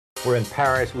We're in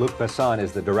Paris. Luc Besson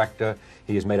is the director.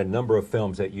 He has made a number of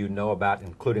films that you know about,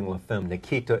 including Le Film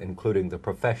Nikita, including The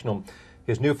Professional.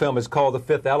 His new film is called The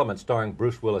Fifth Element, starring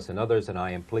Bruce Willis and others, and I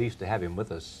am pleased to have him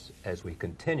with us as we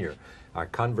continue our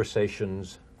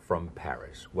conversations from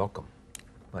Paris. Welcome.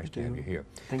 Nice to have you here.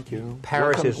 Thank you.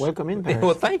 Paris welcome in Paris.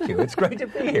 Well, thank you. It's great to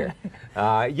be here.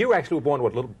 You actually were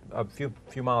born, a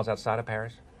few miles outside of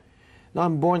Paris? No,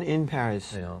 I'm born in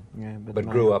Paris. Yeah, but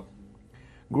grew up?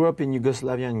 Grew up in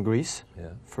Yugoslavia and Greece,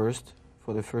 first,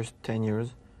 for the first 10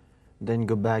 years. Then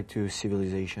go back to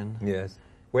civilization. Yes.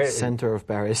 Center of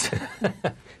Paris.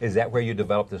 Is that where you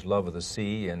developed this love of the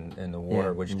sea and the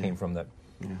water, which came from that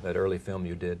early film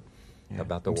you did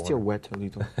about the water? I'm still wet a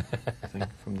little, I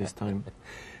think, from this time.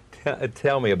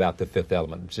 Tell me about The Fifth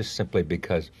Element, just simply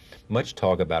because much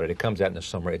talk about it. It comes out in the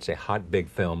summer. It's a hot, big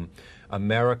film.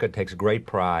 America takes great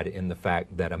pride in the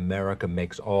fact that America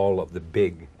makes all of the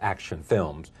big action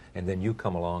films, and then you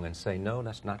come along and say, no,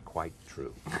 that's not quite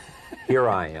true. Here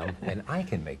I am, and I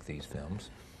can make these films.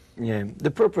 Yeah, the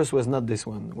purpose was not this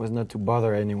one, was not to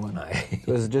bother anyone. It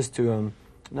was just to,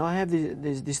 no, I have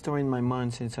this story in my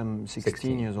mind since I'm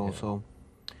 16 years old, so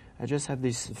I just have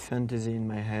this fantasy in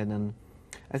my head, and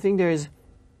I think there is,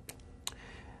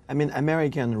 I mean,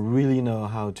 Americans really know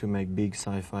how to make big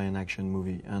sci-fi and action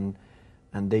movie, and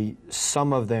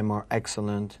some of them are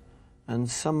excellent, and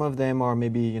some of them are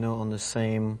maybe, on the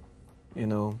same,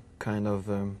 kind of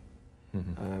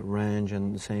range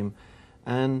and the same,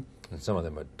 and some of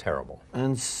them are terrible.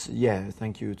 And yeah,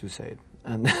 thank you to say it.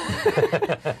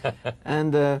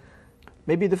 And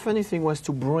maybe the funny thing was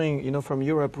to bring, from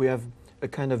Europe we have a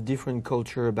kind of different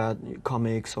culture about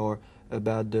comics or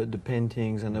about the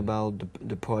paintings and about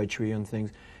the poetry and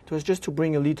things. It was just to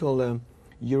bring a little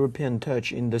European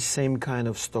touch in the same kind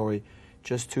of story,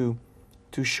 just to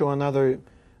show another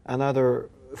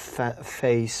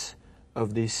face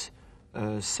of these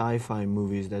sci-fi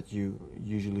movies that you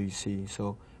usually see.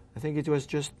 So I think it was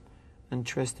just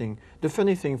interesting. The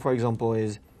funny thing, for example,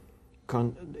 is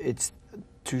it's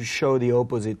to show the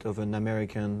opposite of an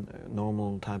American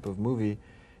normal type of movie.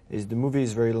 Is the movie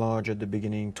is very large at the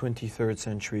beginning, 23rd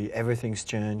century, everything's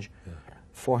changed,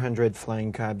 400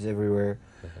 flying cabs everywhere.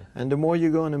 And the more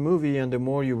you go in a movie and the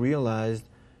more you realize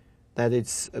that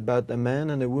it's about a man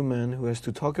and a woman who has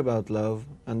to talk about love,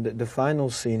 and the final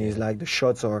scene is like the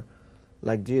shots are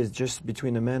like this, just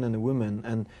between a man and a woman.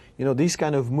 And, this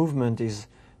kind of movement is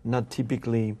not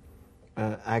typically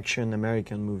action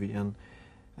American movie. And,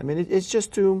 I mean, it's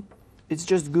just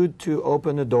good to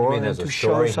open a door and to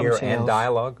show something else. And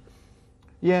dialogue?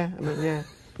 Yeah, I mean, yeah.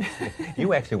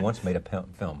 You actually once made a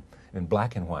film in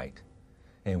black and white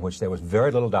in which there was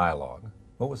very little dialogue.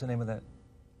 What was the name of that?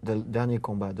 The Dernier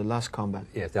Combat, The Last Combat.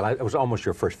 Yes, it was almost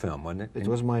your first film, wasn't it? It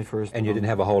was my first. And you didn't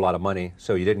have a whole lot of money,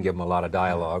 so you didn't give them a lot of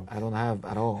dialogue. I don't have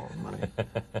at all money.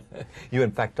 You, in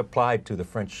fact, applied to the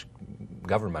French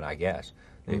government, I guess,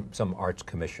 some arts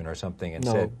commission or something, and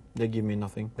said... No, they give me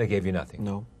nothing. They gave you nothing?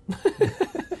 No.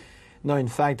 No, in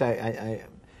fact, I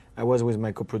was with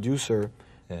my co-producer,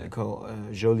 called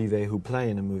Jolivet, who play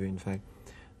in the movie, in fact.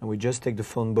 And we just take the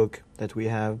phone book that we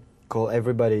have, call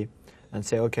everybody, and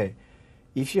say, okay,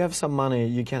 if you have some money,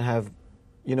 you can have,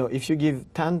 if you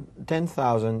give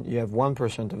 10,000, you have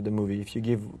 1% of the movie. If you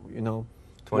give,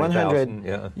 100,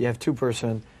 you have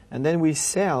 2%. And then we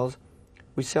sell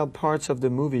parts of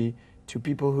the movie to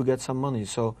people who get some money.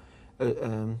 So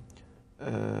a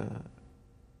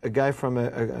guy from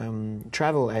a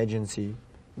travel agency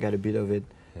got a bit of it.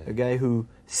 Yeah. A guy who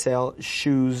sells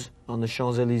shoes on the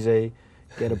Champs-Élysées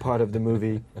get a part of the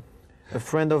movie. A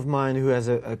friend of mine who has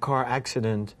a car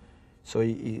accident, so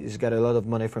he's got a lot of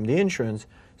money from the insurance.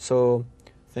 So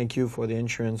thank you for the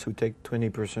insurance who take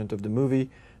 20% of the movie.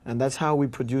 And that's how we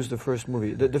produce the first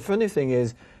movie. The funny thing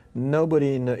is,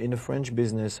 nobody in the French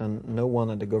business and no one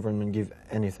at the government give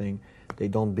anything. They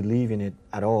don't believe in it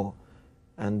at all.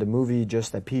 And the movie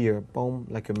just appeared, boom,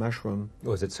 like a mushroom.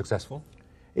 Was it successful?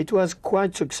 It was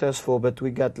quite successful, but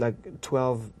we got like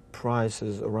 12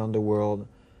 prizes around the world.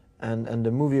 And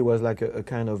the movie was like a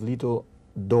kind of little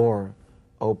door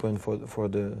open for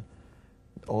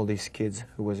all these kids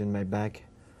who was in my back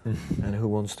and who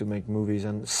wants to make movies.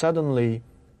 And suddenly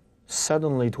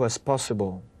it was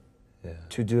possible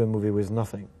to do a movie with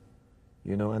nothing,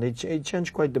 and it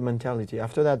changed quite the mentality.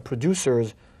 After that,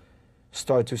 producers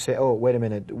start to say, oh, wait a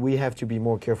minute, we have to be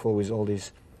more careful with all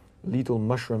these little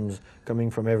mushrooms coming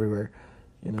from everywhere,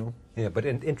 Yeah, but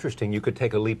interesting, you could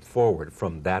take a leap forward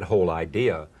from that whole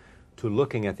idea to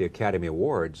looking at the Academy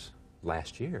Awards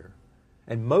last year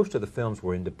And most of the films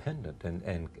were independent,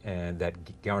 and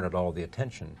that garnered all the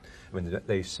attention. I mean,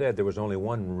 they said there was only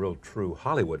one real true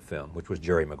Hollywood film, which was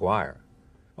Jerry Maguire.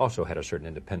 Also had a certain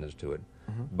independence to it.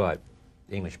 But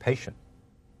The English Patient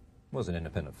was an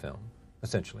independent film,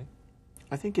 essentially.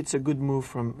 I think it's a good move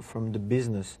from the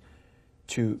business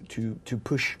to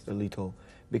push a little,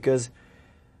 because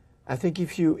I think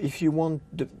if you want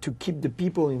to keep the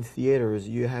people in theaters,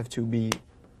 you have to be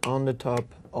on the top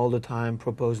all the time,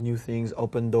 propose new things,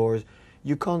 open doors.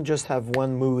 You can't just have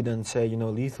one mood and say, you know,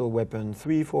 Lethal Weapon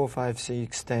 3, 4, 5,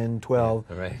 6, 10, 12.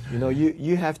 Yeah, right. You know,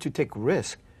 you have to take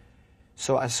risk.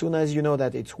 So as soon as you know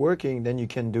that it's working, then you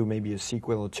can do maybe a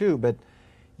sequel or two. But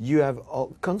you have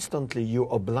constantly you're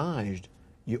obliged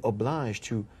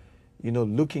to, you know,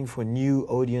 looking for new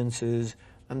audiences.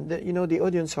 And you know, the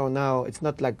audience are now, it's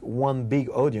not like one big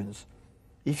audience.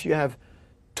 If you have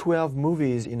 12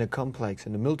 movies in a complex,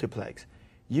 in a multiplex,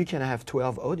 you can have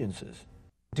 12 audiences.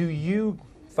 Do you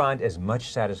find as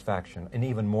much satisfaction, and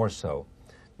even more so,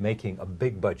 making a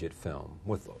big budget film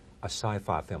with a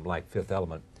sci-fi film like Fifth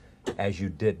Element as you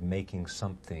did making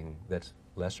something that's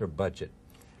lesser budget,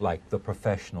 like The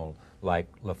Professional, like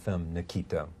La Femme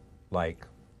Nikita, like...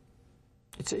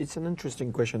 It's an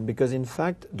interesting question, because in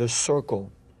fact the circle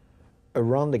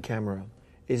around the camera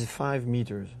is 5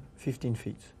 meters, 15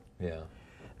 feet. Yeah.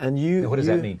 And what does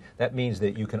that mean? That means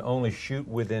that you can only shoot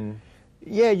within...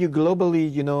 Yeah, you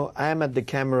globally, you know, I'm at the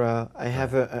camera, I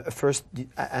have a first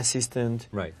assistant,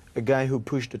 right, a guy who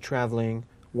pushed the traveling,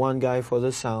 one guy for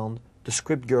the sound, the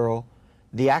script girl,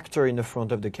 the actor in the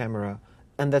front of the camera,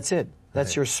 and that's it.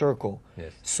 That's your circle.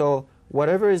 Yes. So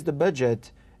whatever is the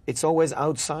budget, it's always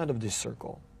outside of this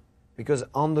circle. Because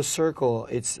on the circle,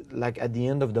 it's like at the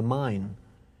end of the mine,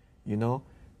 you know?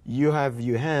 You have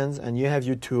your hands and you have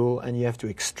your tool and you have to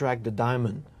extract the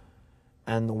diamond.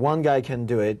 And one guy can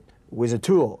do it with a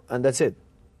tool, and that's it.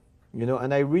 You know,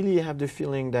 and I really have the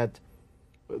feeling that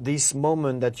this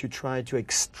moment that you try to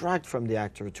extract from the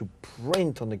actor, to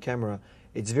print on the camera,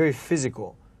 it's very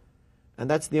physical. And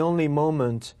that's the only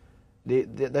moment,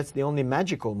 that's the only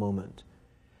magical moment.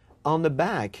 On the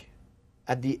back,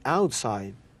 at the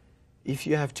outside, if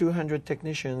you have 200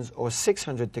 technicians or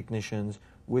 600 technicians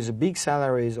with big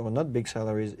salaries or not big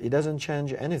salaries, it doesn't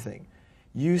change anything.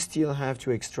 You still have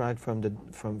to extract from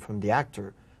the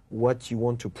actor what you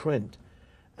want to print.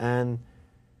 And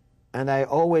I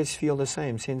always feel the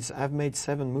same, since I've made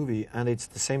 7 movies and it's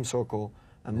the same circle,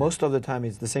 and most of the time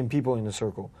it's the same people in the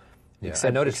circle,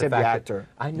 except the actor.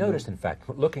 I noticed, in fact,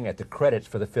 looking at the credits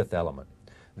for The Fifth Element,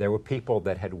 there were people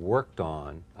that had worked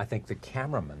on, I think the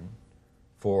cameraman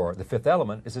for The Fifth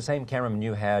Element is the same cameraman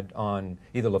you had on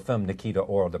either La Femme Nikita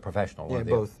or The Professional. Yeah,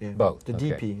 both. Yeah. Both. The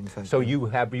okay. DP, in fact. So you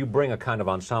bring a kind of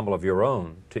ensemble of your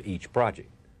own to each project.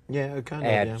 Yeah, kind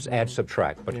of. Add,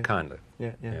 subtract, but kind of.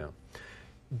 Yeah, yeah. Yeah.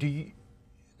 Do you,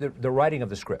 the writing of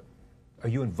the script, are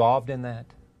you involved in that?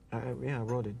 Yeah, I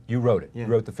wrote it. You wrote it. Yeah.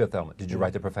 You wrote The Fifth Element. Did you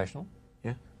write The Professional?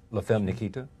 Yeah. La Femme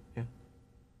Nikita? Yeah.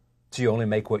 So you only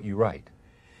make what you write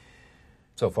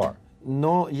so far?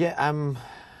 No, yeah,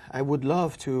 I would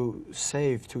love to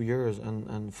save 2 years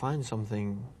and find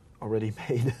something already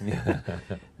made.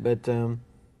 But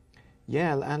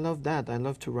yeah, I love that. I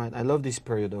love to write. I love this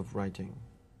period of writing.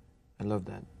 I love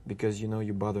that, because you know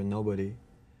you bother nobody,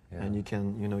 and you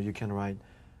can write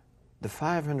the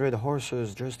 500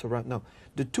 horses just arrived. No,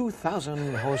 the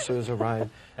 2,000 horses arrived,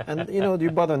 and you know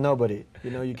you bother nobody. You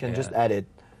know you can just add it,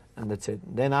 and that's it.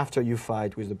 Then after you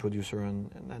fight with the producer, and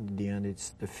at the end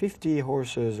it's the 50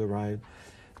 horses arrived.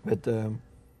 But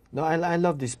no, I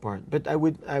love this part. But I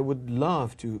would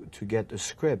love to get a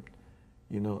script,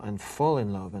 you know, and fall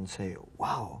in love and say,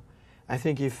 wow. I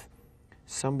think if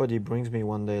somebody brings me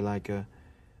one day like a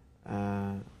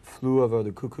Flew Over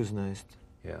the Cuckoo's Nest,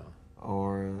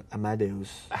 or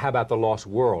Amadeus. How about The Lost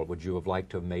World? Would you have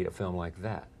liked to have made a film like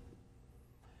that?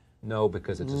 No,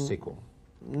 because it's a sequel.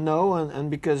 No, and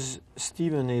because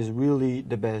Steven is really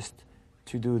the best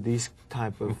to do this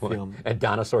type of film. And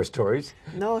dinosaur stories?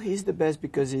 No, he's the best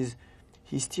because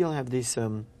he still have this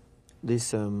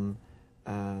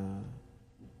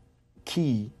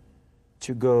key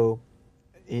to go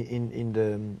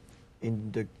in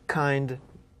the kind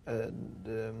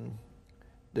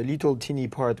the little teeny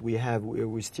part we have where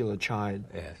we're still a child.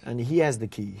 Yes. And he has the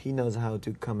key. He knows how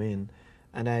to come in,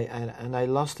 and I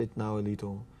lost it now a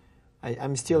little.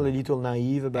 I'm still a little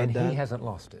naive about that. And he hasn't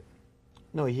lost it.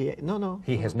 No, he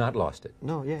has not lost it.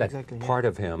 No, yeah, That's exactly. part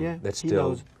of him that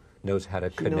still knows how to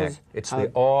connect. It's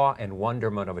the awe and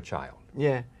wonderment of a child.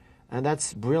 Yeah, and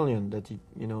that's brilliant that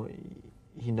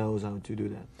he knows how to do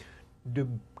that. Do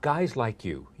guys like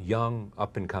you, young,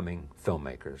 up-and-coming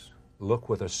filmmakers look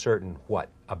with a certain what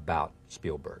about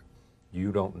Spielberg.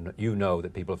 You don't. You know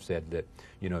that people have said that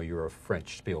you're a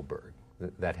French Spielberg.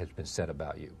 That has been said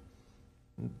about you.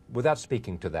 Without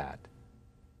speaking to that,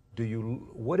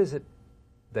 what is it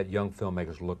that young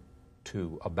filmmakers look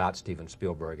to about Steven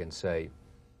Spielberg and say,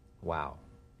 wow?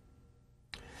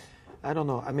 I don't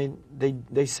know. I mean,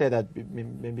 they say that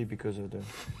maybe because of the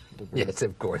Yes,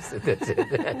 of course. That's it.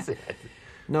 That's it.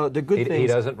 No, the good thing. He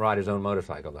doesn't ride his own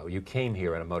motorcycle, though. You came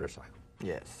here on a motorcycle.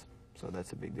 Yes, so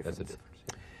that's a big difference. That's a difference.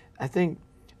 I think,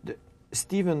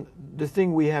 Steven, the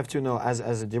thing we have to know as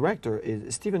a director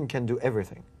is Steven can do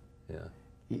everything. Yeah.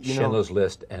 Schindler's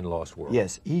List and Lost World.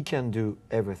 Yes, he can do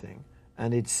everything.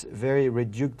 And it's very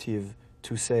reductive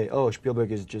to say, oh,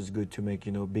 Spielberg is just good to make,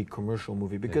 big commercial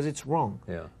movie, because it's wrong.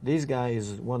 Yeah. This guy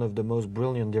is one of the most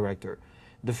brilliant director.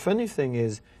 The funny thing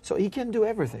is, so he can do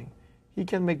everything. He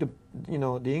can make the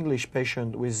English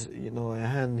Patient with, a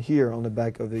hand here on the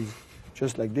back of his,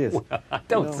 just like this. Well,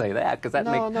 don't say that, because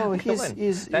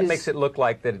that makes it look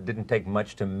like that it didn't take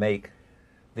much to make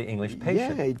the English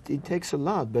Patient. Yeah, it takes a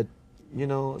lot, but,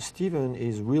 Steven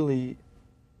is really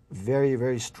very,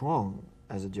 very strong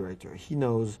as a director. He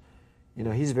knows,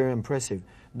 he's very impressive.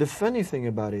 The funny thing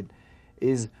about it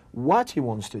is what he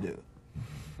wants to do,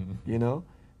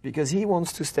 because he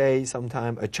wants to stay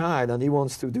sometime a child and he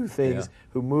wants to do things,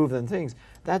 who move and things.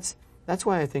 That's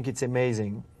why I think it's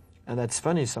amazing, and that's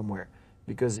funny somewhere,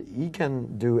 because he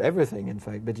can do everything, in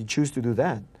fact, but he chooses to do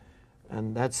that,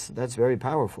 and that's very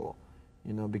powerful,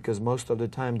 because most of the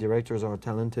time directors are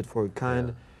talented for a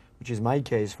kind, which is my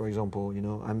case, for example.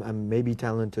 I'm maybe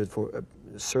talented for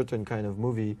a certain kind of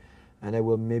movie, and I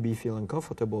will maybe feel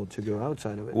uncomfortable to go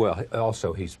outside of it. Well,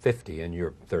 also he's 50 and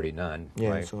you're 39, yeah,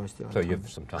 right? so I still have so time. You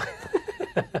have some time.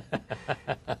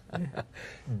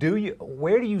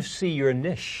 Where do you see your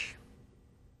niche?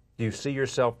 Do you see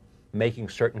yourself making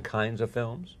certain kinds of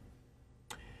films?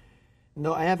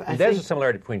 No, I have. There's a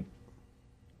similarity between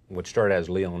what started as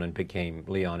Leon and became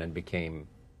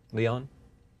Leon,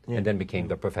 and then became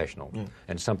The Professional,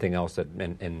 and something else that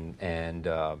and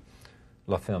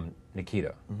La Film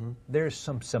Nikita. Mm-hmm. There's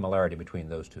some similarity between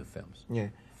those two films. Yeah,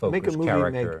 Focus, make a movie,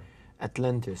 character. make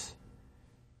Atlantis.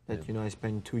 That I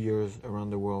spent 2 years around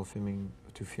the world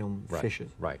film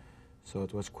fishes. Right. So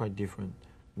it was quite different.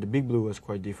 The Big Blue was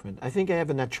quite different. I think I have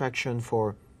an attraction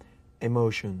for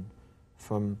emotion,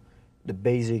 from the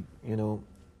basic,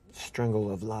 struggle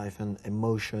of life and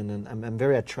emotion, and I'm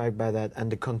very attracted by that,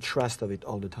 and the contrast of it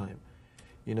all the time.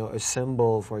 A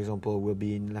symbol, for example, will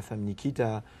be in La Femme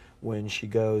Nikita, when she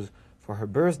goes for her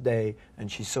birthday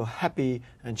and she's so happy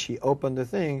and she opened the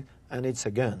thing and it's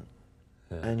a gun,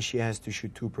 and she has to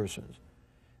shoot 2 persons.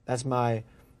 That's my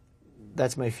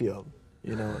field.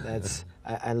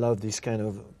 I love this kind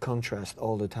of contrast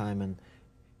all the time, and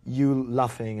you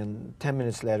laughing, and 10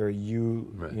 minutes later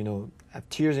you have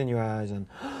tears in your eyes, and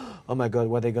oh my God,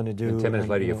 what are they going to do? And 10 minutes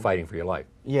later, you're fighting for your life.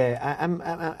 Yeah,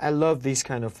 I love this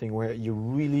kind of thing where you're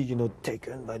really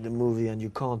taken by the movie, and you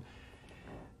can't.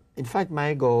 In fact,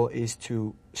 my goal is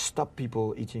to stop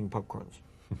people eating popcorns.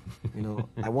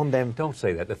 I want them. Don't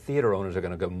say that. The theater owners are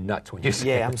going to go nuts when you say.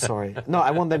 Yeah, I'm sorry. No,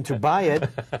 I want them to buy it.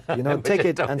 Take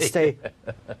it and stay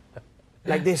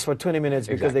like this for 20 minutes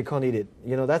because they can't eat it.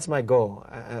 That's my goal.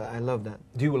 I love that.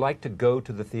 Do you like to go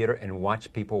to the theater and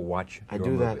watch people watch your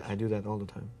movies? I do that all the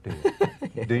time. Do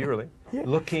you? Do you really? Yeah.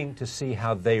 Looking to see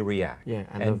how they react. Yeah,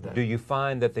 I love that. Do you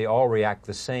find that they all react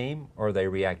the same, or they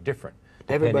react different?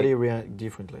 Everybody reacts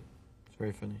differently. It's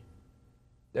very funny.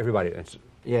 Everybody.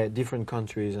 Yeah, different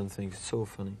countries and things. It's so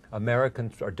funny.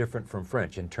 Americans are different from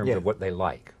French in terms of what they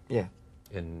like. Yeah.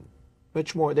 In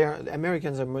much more.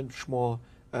 Americans are much more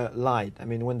light. I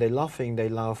mean, when they're laughing, they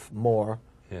laugh more.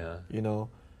 Yeah.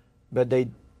 But they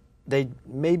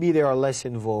maybe they are less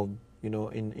involved.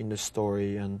 In the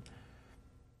story and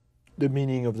the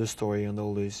meaning of the story and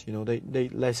all this. They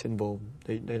less involved.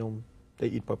 They don't. They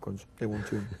eat popcorns. They want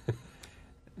to.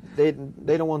 they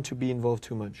don't want to be involved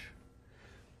too much.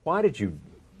 Why did you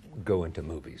go into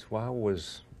movies? Why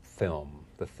was film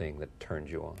the thing that turned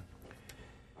you on?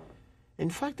 In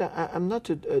fact, I'm not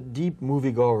a deep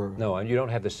moviegoer. No, and you don't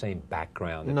have the same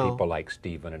background that people like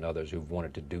Steven and others who've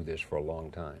wanted to do this for a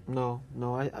long time. No.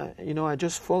 I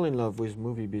just fall in love with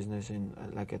movie business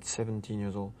at 17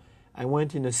 years old. I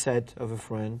went in a set of a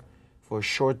friend for a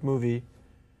short movie,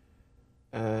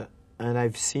 and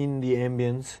I've seen the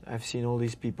ambience. I've seen all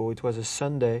these people. It was a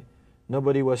Sunday.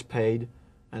 Nobody was paid,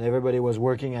 and everybody was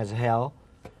working as hell.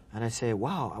 And I say,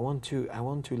 wow, I want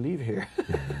to live here.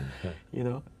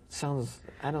 Sounds,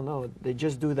 I don't know, they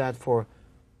just do that for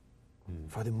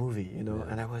the movie,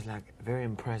 and I was very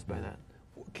impressed by that.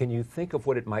 Can you think of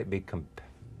what it might be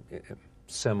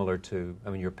similar to, I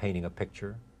mean, you're painting a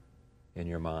picture in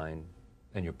your mind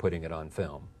and you're putting it on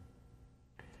film.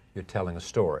 You're telling a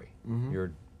story.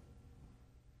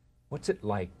 What's it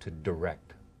like to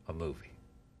direct a movie?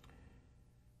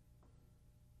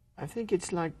 I think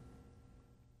it's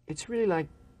really like,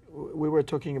 we were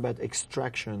talking about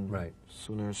extraction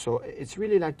sooner. So it's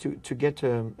really like to get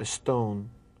a stone,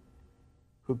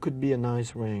 who could be a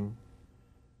nice ring,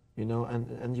 you know,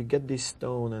 and you get this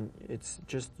stone, and it's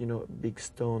just, you know, a big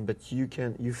stone, but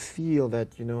you feel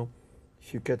that, you know,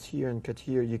 if you cut here and cut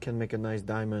here, you can make a nice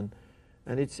diamond.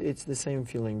 And it's the same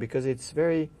feeling, because it's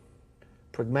very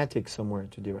pragmatic somewhere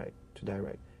to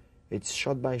direct. It's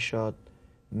shot by shot,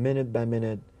 minute by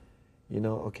minute. You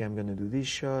know, okay, I'm going to do this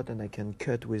shot, and I can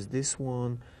cut with this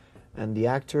one. And the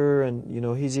actor, and, you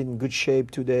know, he's in good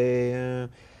shape today.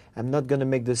 I'm not going to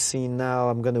make the scene now.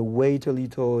 I'm going to wait a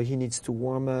little. He needs to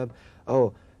warm up.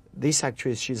 Oh, this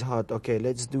actress, she's hot. Okay,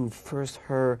 let's do first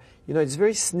her. You know, it's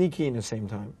very sneaky in the same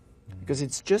time. Because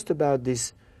it's just about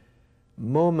this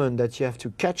moment that you have to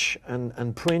catch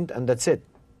and print, and that's it.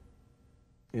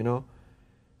 You know?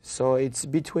 So it's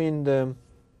between the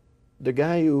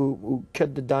guy who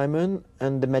cut the diamond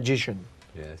and the magician.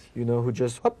 Yes. You know, who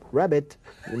just, hop, rabbit,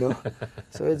 you know.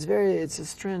 So it's a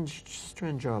strange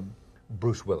job.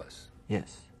 Bruce Willis.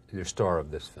 Yes. The star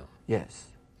of this film. Yes.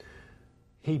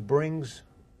 He brings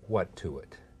what to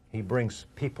it? He brings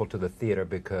people to the theater,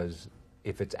 because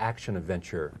if it's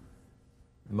action-adventure,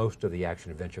 most of the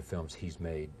action-adventure films he's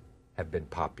made have been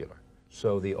popular.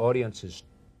 So the audience is,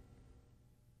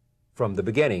 from the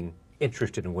beginning,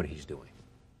 interested in what he's doing.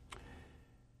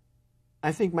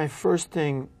 I think my first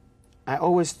thing, I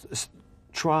always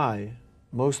try,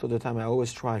 most of the time I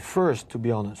always try first to be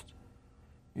honest,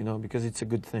 you know, because it's a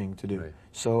good thing to do. Right.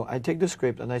 So I take the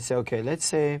script and I say, okay, let's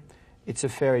say it's a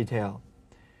fairy tale.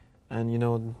 And, you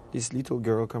know, this little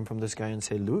girl come from the sky and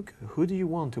say, Luc, who do you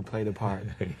want to play the part?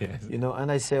 Yes. You know, and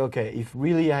I say, okay, if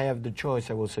really I have the choice,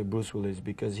 I will say Bruce Willis,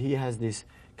 because he has this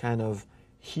kind of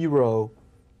hero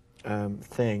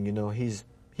thing, you know,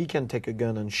 he can take a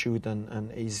gun and shoot, and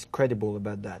he's credible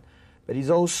about that. But he's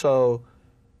also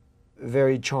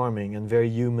very charming and very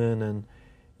human, and,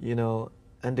 you know,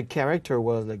 and the character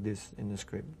was like this in the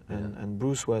script. And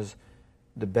Bruce was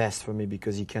the best for me,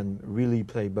 because he can really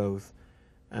play both.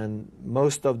 And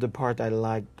most of the part I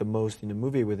liked the most in the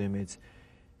movie with him, it's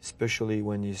especially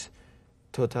when he's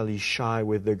totally shy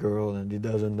with the girl and he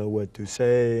doesn't know what to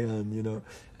say, and, you know,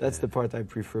 that's the part I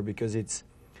prefer, because it's,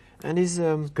 and he's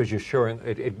because you're showing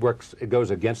it works. It goes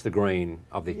against the grain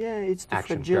of the it's the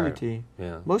action fragility.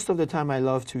 Yeah. Most of the time I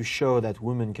love to show that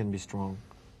women can be strong,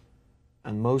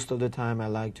 and most of the time I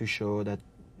like to show that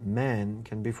men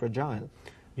can be fragile.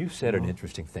 You said an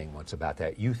interesting thing once about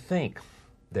that. You think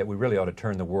that we really ought to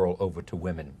turn the world over to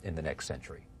women in the next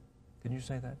century. Didn't you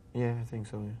say that? Yeah, I think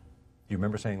so. Yeah. You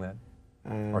remember saying that,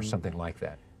 or something like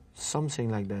that?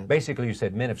 Something like that. Basically, you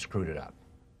said men have screwed it up.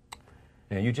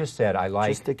 Now, you just said I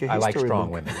like strong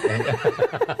women.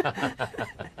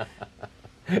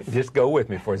 Just go with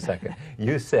me for a second.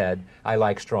 You said I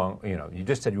like strong. You know, you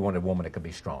just said you wanted a woman that could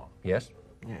be strong. Yes.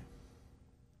 Yeah.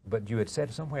 But you had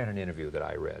said somewhere in an interview that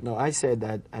I read. No, I said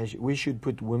that we should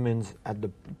put women's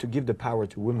to give the power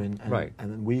to women, and,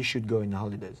 and we should go in the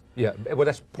holidays. Yeah, well,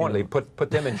 that's pointedly put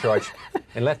them in charge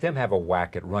and let them have a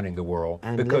whack at running the world,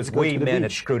 and because we men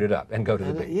had screwed it up, and go to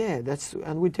the beach. Yeah,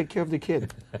 and we take care of the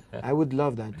kid. I would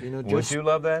love that. You know, would you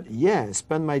love that? Yeah,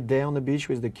 spend my day on the beach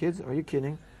with the kids. Are you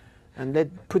kidding?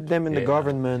 And put them in the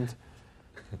government.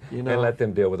 You know, and let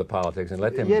them deal with the politics, and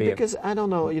let them be. Yeah, because I don't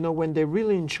know. You know, when they're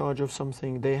really in charge of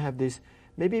something, they have this.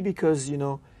 Maybe because, you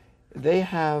know, they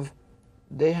have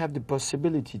the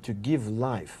possibility to give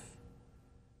life.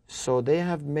 So they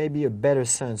have maybe a better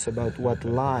sense about what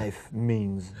life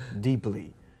means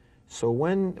deeply. So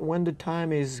when the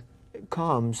time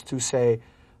comes to say,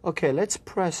 okay, let's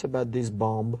press about this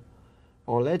bomb,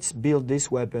 or let's build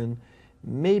this weapon,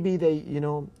 maybe they, you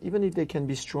know, even if they can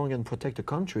be strong and protect the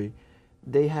country,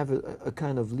 they have a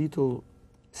kind of little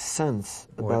sense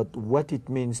about what it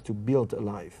means to build a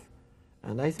life.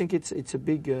 And I think it's a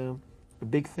big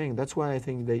thing. That's why I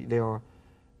think they are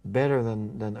better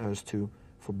than us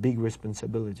for big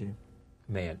responsibility.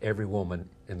 Man, every woman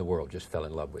in the world just fell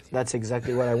in love with you. That's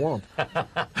exactly what I want.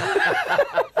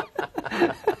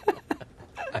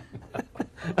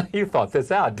 You thought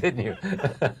this out, didn't you?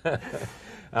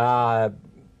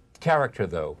 Character,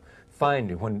 though.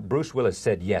 When Bruce Willis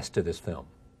said yes to this film,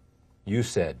 you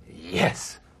said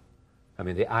yes. I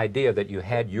mean, the idea that you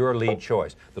had your lead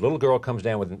choice. The little girl comes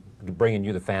down with bringing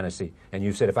you the fantasy, and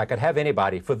you said, if I could have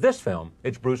anybody for this film,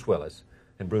 it's Bruce Willis.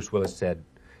 And Bruce Willis said,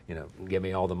 you know, give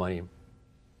me all the money.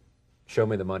 Show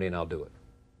me the money and I'll do it.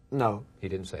 No. He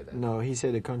didn't say that. No, he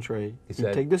said the contrary. He He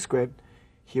said, take the script,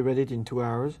 he read it in 2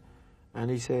 hours,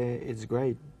 and he said, it's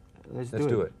great. Let's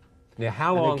do it. Now,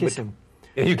 how And long? I kiss him.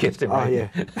 Yeah, you kissed him, Oh, right? yeah.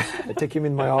 I take him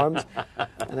in my arms,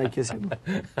 and I kiss him.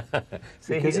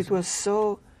 See, Because it was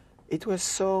so,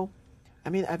 I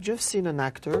mean, I've just seen an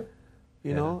actor,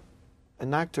 you know,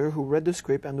 an actor who read the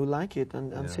script and who liked it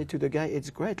and say to the guy, it's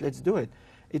great, let's do it.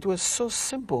 It was so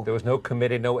simple. There was no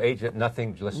committee, no agent,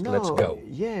 nothing, let's go.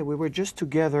 Yeah, we were just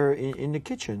together in the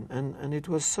kitchen, and it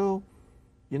was so,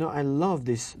 you know, I love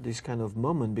this kind of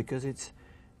moment because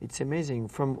it's amazing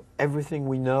from everything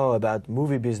we know about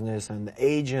movie business and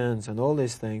agents and all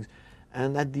these things.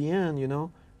 And at the end, you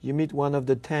know, you meet one of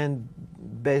the 10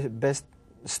 best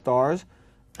stars,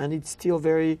 and it's still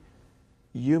very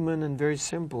human and very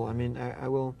simple. I mean, I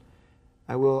will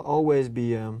always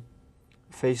be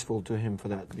faithful to him for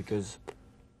that because.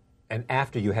 And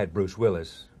after you had Bruce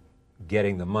Willis,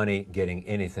 getting the money, getting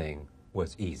anything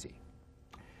was easy.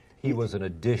 He was an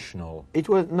additional.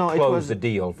 Close the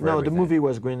deal for everything. The movie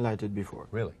was green-lighted before.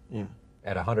 Really? Yeah.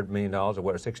 At $100 million or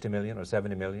what, 60 million or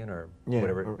 70 million or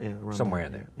whatever, somewhere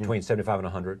in there, between 75 and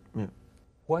 100. Yeah.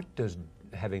 What does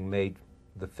having made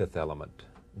The Fifth Element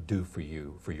do for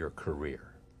you for your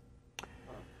career?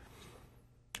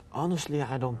 Honestly,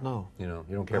 I don't know. You know,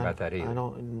 you don't care about that either. I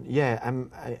don't. Yeah,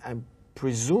 I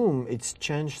presume it's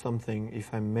changed something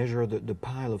if I measure the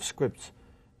pile of scripts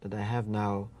that I have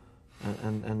now,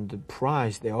 and the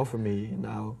price they offer me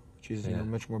now, which is you know,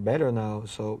 much more better now.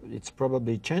 So it's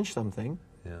probably changed something.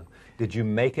 Yeah. Did you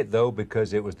make it though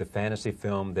because it was the fantasy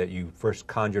film that you first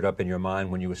conjured up in your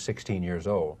mind when you were 16 years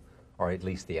old, or at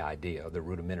least the idea, the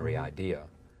rudimentary idea?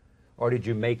 Or did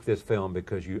you make this film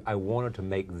because I wanted to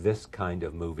make this kind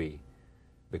of movie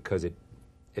because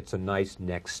it's a nice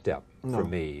next step for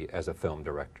me as a film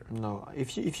director? No.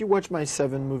 If you watch my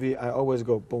Seven movie, I always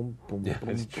go boom, boom, yeah, boom,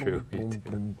 it's boom, true. boom,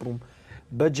 boom, boom.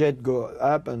 Budget go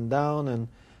up and down,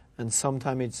 and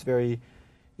sometimes it's very,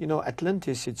 you know,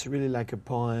 Atlantis, it's really like a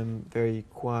poem, very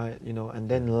quiet, you know, and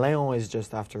then Léon is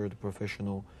just after the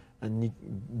professional, and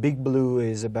Big Blue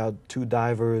is about two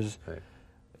divers,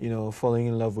 you know, falling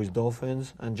in love with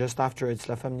dolphins, and just after it's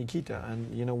La Femme Nikita,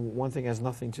 and you know, one thing has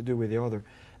nothing to do with the other.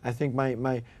 I think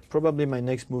probably my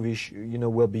next movie, you know,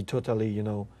 will be totally, you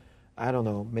know, I don't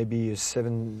know, maybe a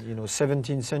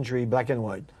 17th century black and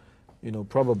white, you know,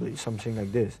 probably something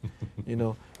like this, you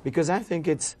know, because I think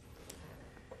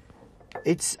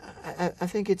I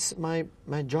think it's my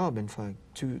job, in fact,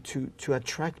 to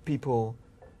attract people,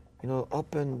 you know,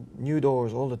 open new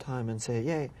doors all the time and say,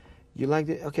 yeah, you like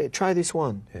it? Okay, try this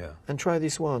one. Yeah. And try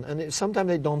this one. And sometimes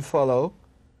they don't follow,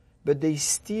 but they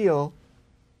still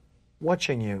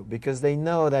watching you because they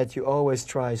know that you always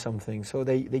try something. So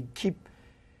they keep,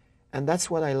 and that's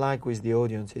what I like with the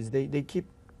audience, is they keep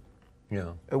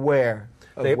aware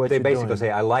of what they you're basically doing.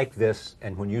 say, I like this,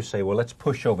 and when you say, well, let's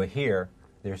push over here,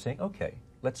 they're saying, okay,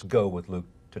 let's go with Luc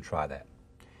to try that.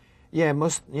 Yeah,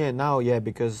 now,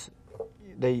 because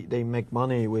they make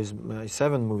money with my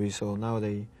Seven movies, so now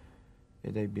they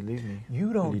believe me.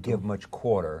 You don't give much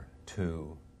quarter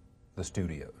to the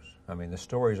studios. I mean, the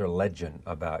stories are legend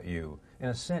about you, in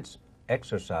a sense,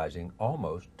 exercising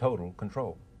almost total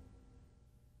control.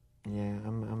 Yeah,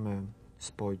 I'm a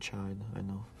spoiled child, I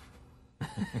know.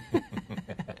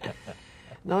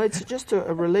 No, it's just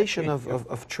a relation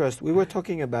of trust. We were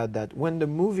talking about that. When the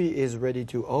movie is ready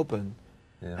to open,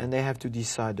 and they have to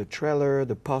decide the trailer,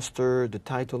 the poster, the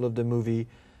title of the movie,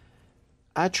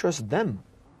 I trust them.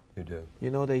 You do.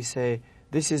 You know, they say,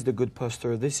 this is the good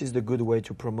poster, this is the good way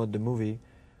to promote the movie.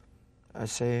 I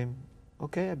say,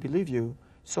 okay, I believe you.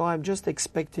 So I'm just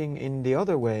expecting in the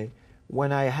other way,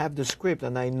 when I have the script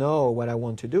and I know what I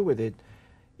want to do with it,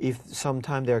 if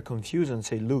sometime they're confused and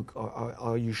say, Luc,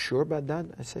 are you sure about that?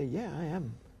 I say, yeah, I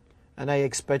am. And I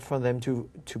expect from them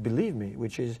to believe me,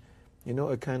 which is, you know,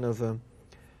 a kind of...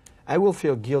 I will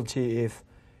feel guilty if,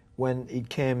 when it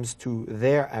comes to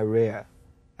their area,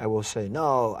 I will say,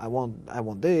 no, I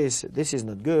want this is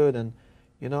not good. And,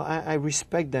 you know, I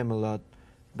respect them a lot,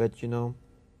 but, you know,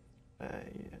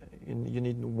 you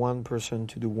need one person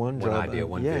to do one job. One idea,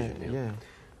 one vision. Yeah.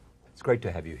 It's great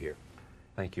to have you here.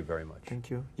 Thank you very much. Thank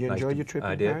you. You enjoyed your trip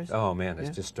in Paris? Oh, man,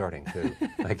 it's just starting, too.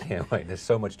 I can't wait. There's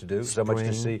so much to do, so much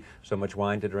to see, so much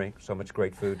wine to drink, so much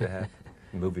great food to have,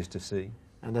 movies to see.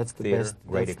 And that's the theater, best.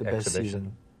 Great that's the best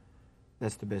season.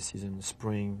 That's the best season.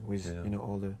 Spring with you know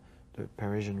all the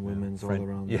Parisian women's all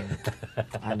around. Yeah.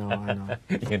 I know.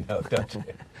 You know, don't you?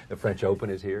 The French Open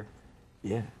is here.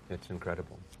 Yeah. It's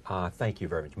incredible. Thank you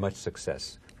very much. Much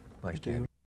success. Nice to have you.